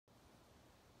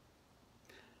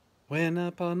When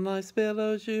upon life's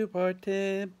billows you are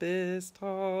tempest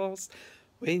tossed,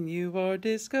 when you are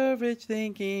discouraged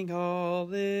thinking all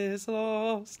is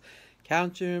lost,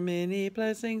 count your many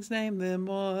blessings, name them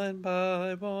one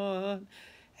by one,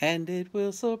 and it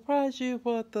will surprise you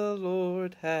what the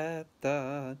Lord hath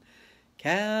done.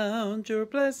 Count your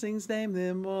blessings, name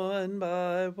them one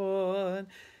by one.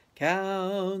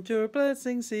 Count your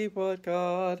blessings, see what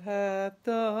God hath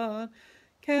done.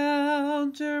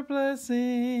 Count your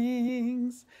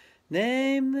blessings,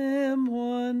 name them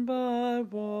one by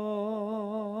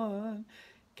one.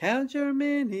 Count your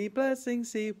many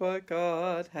blessings, see what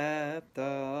God hath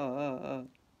done.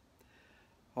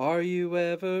 Are you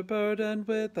ever burdened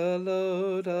with a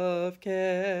load of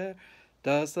care?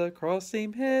 Does the cross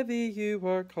seem heavy you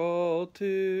are called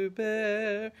to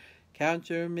bear?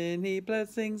 Count your many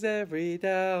blessings, every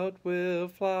doubt will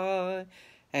fly,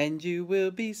 and you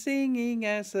will be singing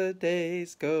as the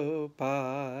days go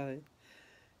by.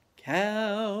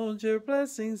 Count your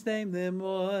blessings, name them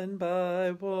one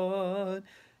by one.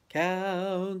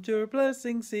 Count your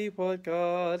blessings, see what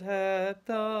God hath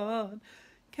done.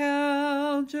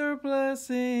 Count your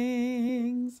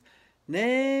blessings,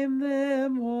 name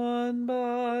them one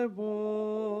by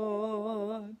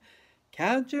one.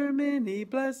 Count your many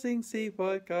blessings, see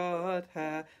what God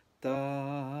hath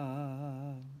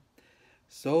done.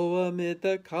 So amid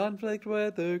the conflict,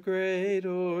 whether great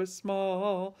or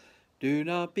small, do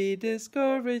not be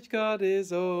discouraged, God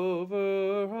is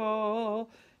over all.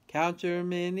 Count your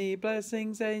many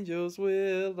blessings, angels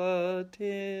will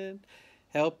attend,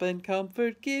 help and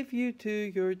comfort give you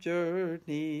to your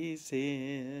journey's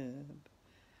end.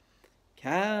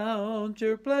 Count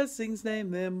your blessings,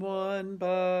 name them one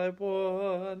by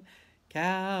one.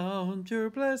 Count your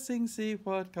blessings, see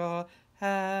what God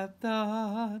hath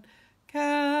done.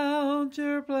 Count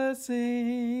your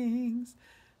blessings,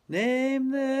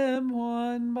 name them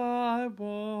one by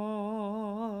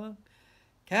one.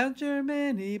 Count your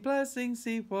many blessings,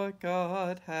 see what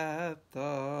God hath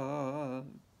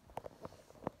done.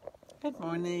 Good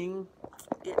morning.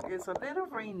 It is a little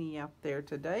rainy out there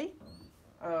today.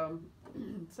 So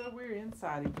we're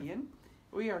inside again.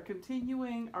 We are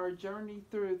continuing our journey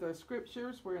through the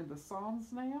scriptures. We're in the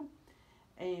Psalms now.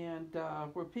 And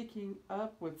we're picking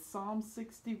up with Psalm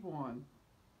 61.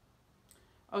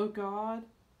 O God,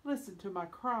 listen to my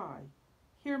cry.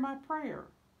 Hear my prayer.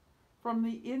 From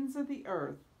the ends of the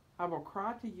earth, I will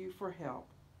cry to you for help,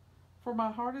 for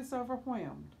my heart is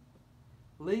overwhelmed.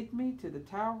 Lead me to the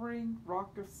towering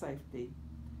rock of safety,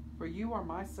 for you are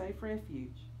my safe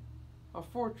refuge, a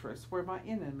fortress where my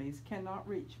enemies cannot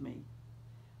reach me.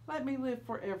 Let me live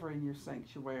forever in your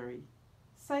sanctuary,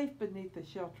 safe beneath the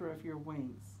shelter of your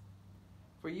wings.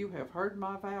 For you have heard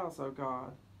my vows, O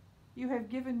God. You have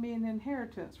given me an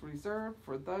inheritance reserved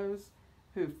for those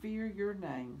who fear your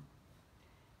name.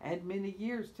 Add many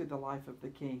years to the life of the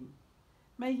king.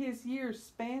 May his years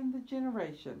span the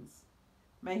generations.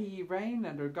 May he reign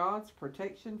under God's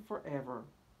protection forever.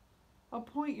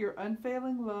 Appoint your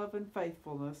unfailing love and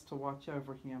faithfulness to watch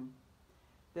over him.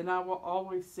 Then I will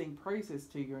always sing praises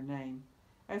to your name,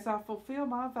 as I fulfill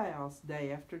my vows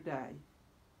day after day.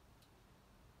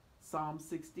 Psalm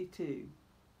 62.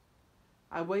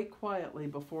 I wait quietly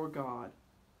before God,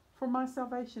 for my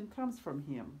salvation comes from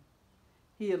him.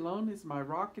 He alone is my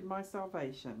rock and my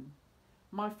salvation,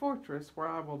 my fortress where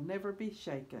I will never be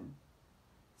shaken.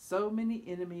 So many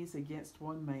enemies against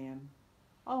one man,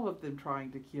 all of them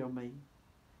trying to kill me.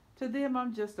 To them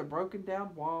I'm just a broken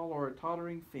down wall or a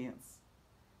tottering fence.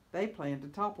 They plan to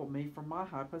topple me from my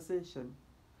high position.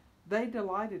 They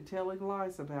delight in telling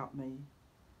lies about me.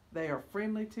 They are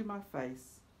friendly to my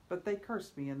face, but they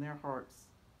curse me in their hearts.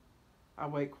 I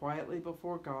wait quietly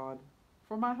before God,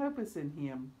 for my hope is in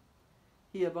him.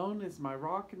 He alone is my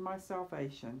rock and my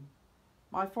salvation,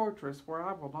 my fortress where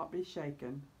I will not be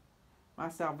shaken. My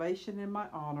salvation and my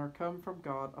honor come from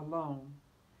God alone.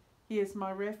 He is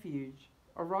my refuge,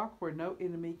 a rock where no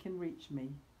enemy can reach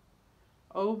me.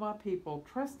 O my people,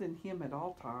 trust in him at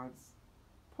all times.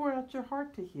 Pour out your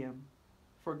heart to him,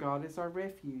 for God is our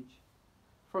refuge.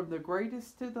 From the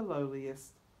greatest to the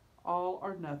lowliest, all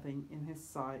are nothing in his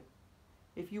sight.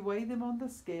 If you weigh them on the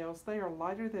scales, they are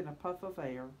lighter than a puff of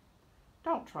air.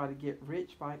 Don't try to get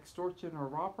rich by extortion or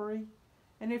robbery,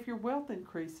 and if your wealth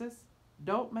increases,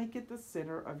 don't make it the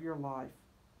center of your life.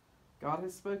 God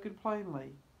has spoken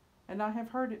plainly, and I have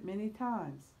heard it many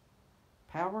times.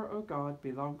 Power, O God,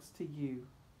 belongs to you.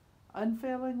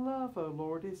 Unfailing love, O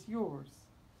Lord, is yours.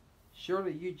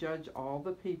 Surely you judge all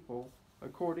the people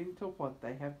according to what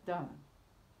they have done.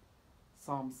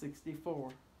 Psalm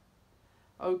 64.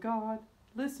 O God,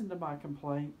 listen to my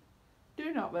complaint.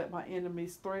 Do not let my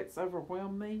enemies' threats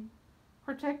overwhelm me.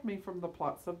 Protect me from the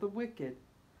plots of the wicked,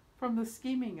 from the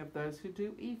scheming of those who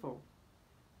do evil.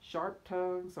 Sharp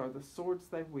tongues are the swords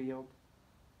they wield.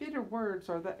 Bitter words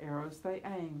are the arrows they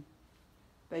aim.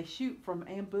 They shoot from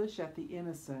ambush at the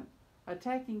innocent,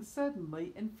 attacking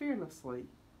suddenly and fearlessly.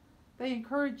 They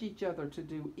encourage each other to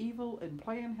do evil and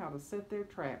plan how to set their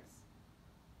traps.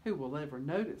 Who will ever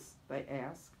notice, they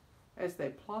ask. As they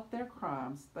plot their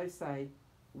crimes, they say,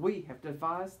 we have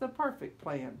devised the perfect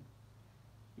plan.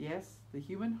 Yes, the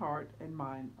human heart and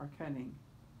mind are cunning.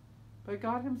 But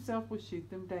God himself will shoot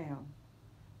them down.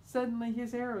 Suddenly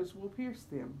his arrows will pierce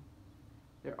them.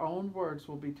 Their own words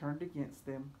will be turned against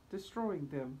them, destroying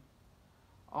them.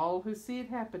 All who see it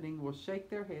happening will shake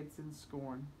their heads in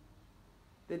scorn.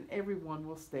 Then everyone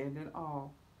will stand in awe,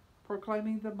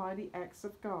 proclaiming the mighty acts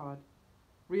of God,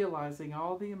 realizing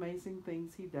all the amazing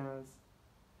things he does.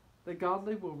 The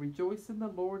godly will rejoice in the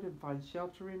Lord and find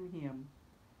shelter in him,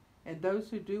 and those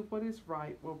who do what is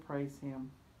right will praise him.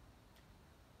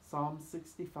 Psalm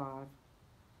 65.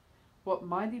 What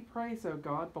mighty praise, O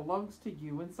God, belongs to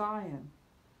you in Zion.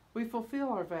 We fulfill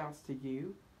our vows to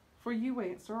you, for you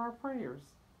answer our prayers,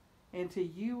 and to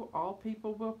you all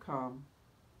people will come.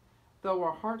 Though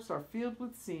our hearts are filled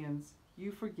with sins,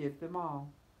 you forgive them all.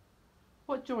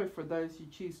 What joy for those you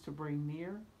choose to bring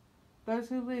near, those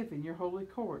who live in your holy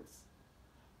courts.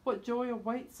 What joy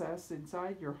awaits us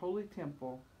inside your holy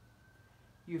temple.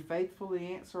 You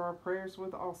faithfully answer our prayers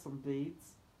with awesome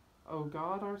deeds. O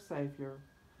God, our Savior,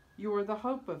 you are the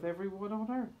hope of everyone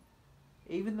on earth,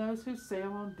 even those who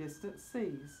sail on distant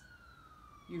seas.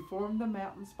 You formed the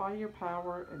mountains by your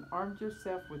power and armed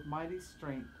yourself with mighty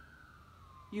strength.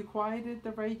 You quieted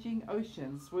the raging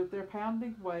oceans with their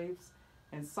pounding waves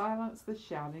and silenced the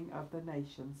shouting of the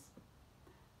nations.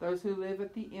 Those who live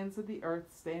at the ends of the earth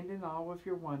stand in awe of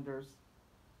your wonders.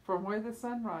 From where the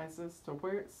sun rises to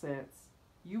where it sets,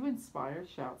 you inspire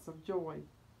shouts of joy.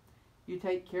 You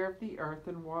take care of the earth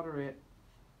and water it,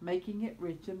 making it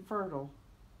rich and fertile.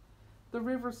 The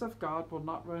rivers of God will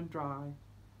not run dry.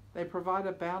 They provide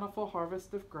a bountiful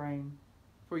harvest of grain,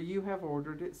 for you have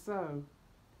ordered it so.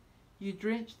 You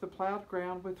drench the plowed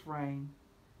ground with rain,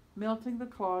 melting the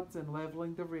clods and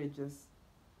leveling the ridges.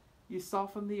 You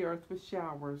soften the earth with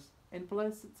showers and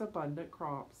bless its abundant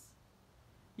crops.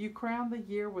 You crown the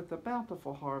year with a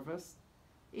bountiful harvest.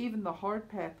 Even the hard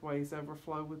pathways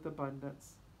overflow with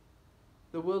abundance.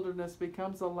 The wilderness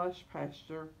becomes a lush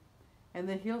pasture, and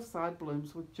the hillside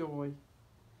blooms with joy.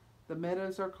 The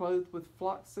meadows are clothed with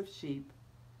flocks of sheep,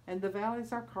 and the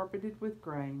valleys are carpeted with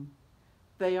grain.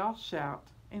 They all shout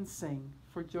and sing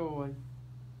for joy.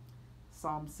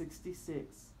 Psalm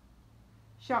 66.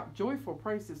 Shout joyful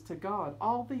praises to God,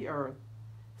 all the earth.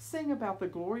 Sing about the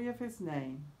glory of his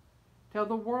name. Tell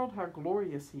the world how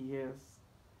glorious he is.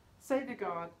 Say to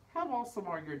God, how awesome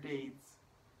are your deeds.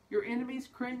 Your enemies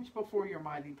cringe before your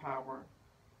mighty power.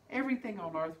 Everything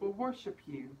on earth will worship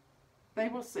you. They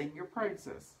will sing your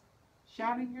praises,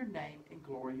 shouting your name in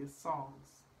glorious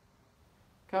songs.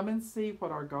 Come and see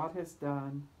what our God has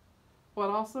done, what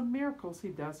awesome miracles he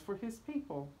does for his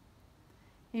people.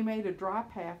 He made a dry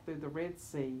path through the Red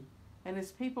Sea, and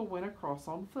his people went across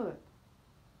on foot.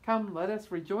 Come, let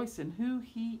us rejoice in who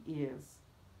he is,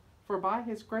 for by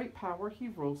his great power he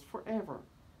rules forever.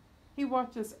 He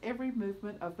watches every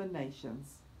movement of the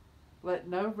nations. Let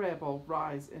no rebel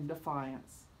rise in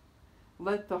defiance.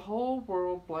 Let the whole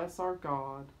world bless our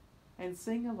God and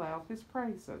sing aloud his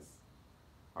praises.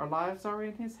 Our lives are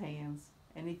in his hands,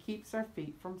 and he keeps our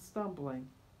feet from stumbling.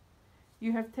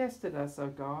 You have tested us, O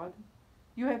God.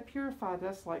 You have purified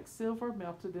us like silver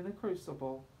melted in a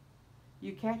crucible.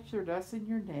 You captured us in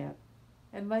your net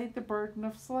and laid the burden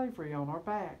of slavery on our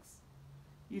backs.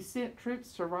 You sent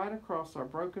troops to ride across our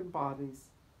broken bodies.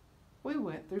 We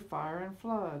went through fire and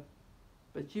flood,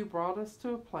 but you brought us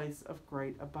to a place of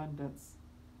great abundance.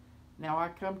 Now I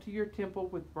come to your temple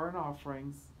with burnt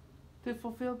offerings to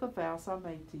fulfill the vows I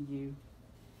made to you.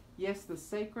 Yes, the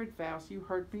sacred vows you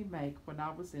heard me make when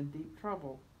I was in deep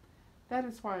trouble. That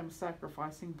is why I am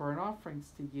sacrificing burnt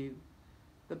offerings to you,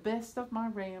 the best of my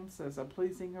rams as a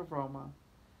pleasing aroma,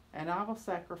 and I will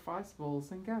sacrifice bulls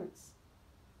and goats.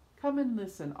 Come and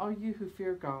listen, all you who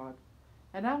fear God,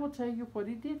 and I will tell you what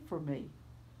he did for me.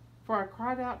 For I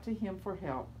cried out to him for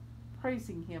help,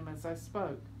 praising him as I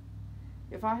spoke.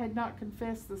 If I had not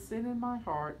confessed the sin in my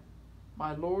heart,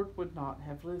 my Lord would not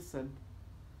have listened.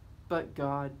 But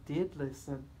God did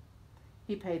listen.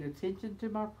 He paid attention to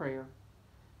my prayer.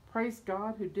 Praise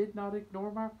God who did not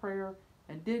ignore my prayer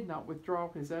and did not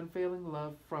withdraw his unfailing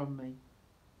love from me.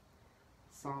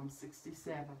 Psalm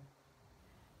 67.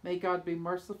 May God be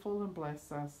merciful and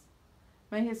bless us.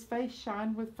 May his face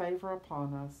shine with favor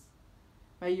upon us.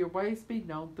 May your ways be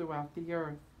known throughout the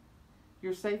earth,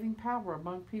 your saving power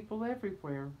among people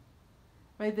everywhere.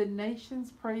 May the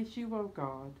nations praise you, O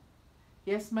God.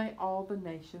 Yes, may all the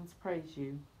nations praise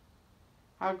you.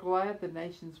 How glad the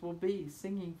nations will be,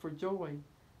 singing for joy,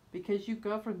 because you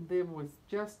govern them with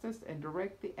justice and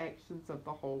direct the actions of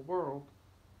the whole world.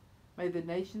 May the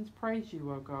nations praise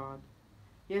you, O God.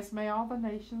 Yes, may all the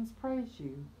nations praise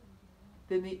you.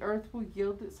 Then the earth will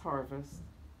yield its harvest,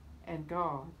 and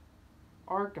God,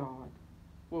 our God,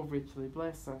 will richly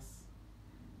bless us.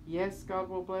 Yes, God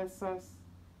will bless us,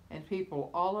 and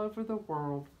people all over the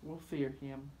world will fear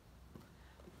him.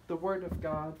 The word of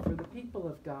God for the people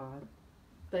of God.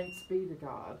 Thanks be to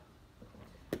God.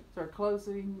 So our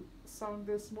closing song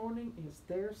this morning is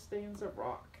There Stands a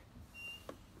Rock.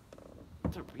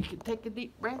 So you can take a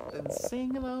deep breath and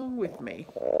sing along with me.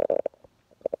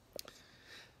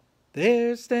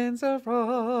 There stands a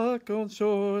rock on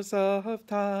shores of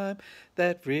time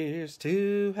that rears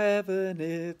to heaven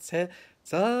its head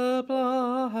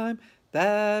sublime.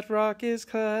 That rock is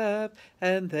cleft,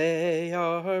 and they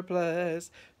are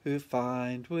blessed who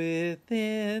find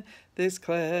within this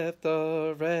cleft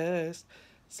a rest.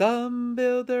 Some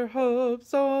build their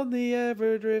hopes on the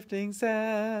ever-drifting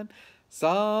sand,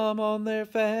 some on their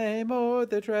fame or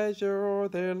their treasure or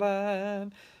their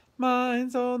land.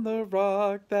 Mine's on the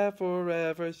rock that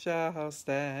forever shall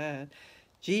stand,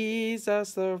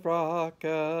 Jesus, the rock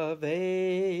of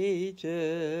ages.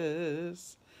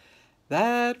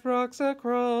 That rock's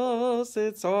across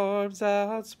its arms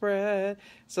outspread,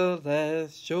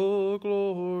 celestial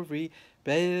glory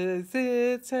bears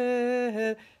its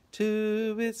head.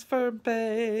 To its firm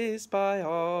base by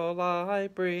all I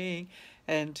bring,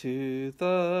 and to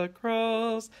the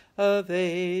cross of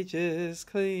ages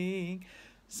cling.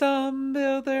 Some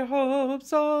build their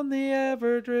hopes on the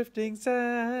ever-drifting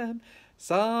sand,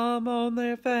 some on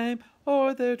their fame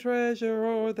or their treasure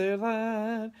or their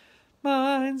land.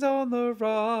 Mine's on the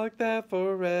rock that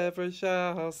forever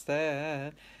shall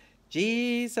stand,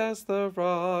 Jesus, the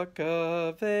rock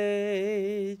of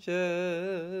ages.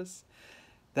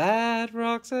 That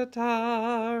rock's a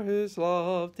tower whose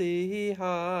lofty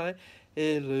height,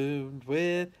 illumined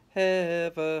with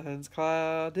heaven's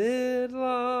clouded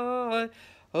light,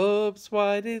 opes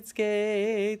wide its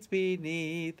gates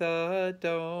beneath a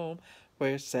dome,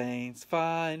 where saints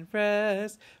find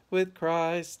rest with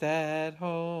Christ at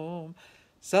home.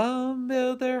 Some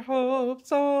build their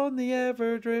hopes on the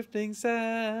ever-drifting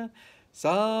sand,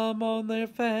 some on their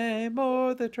fame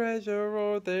or their treasure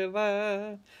or their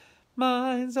land.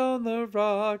 Mine's on the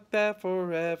rock that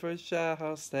forever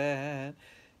shall stand,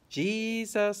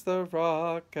 Jesus, the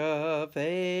rock of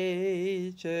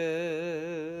ages.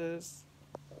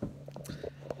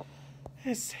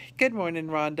 Good morning,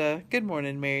 Rhonda. Good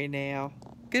morning, Mary Nell.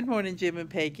 Good morning, Jim and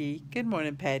Peggy. Good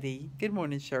morning, Patty. Good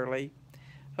morning, Shirley.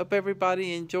 Hope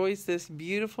everybody enjoys this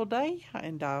beautiful day,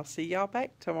 and I'll see y'all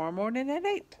back tomorrow morning at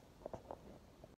 8.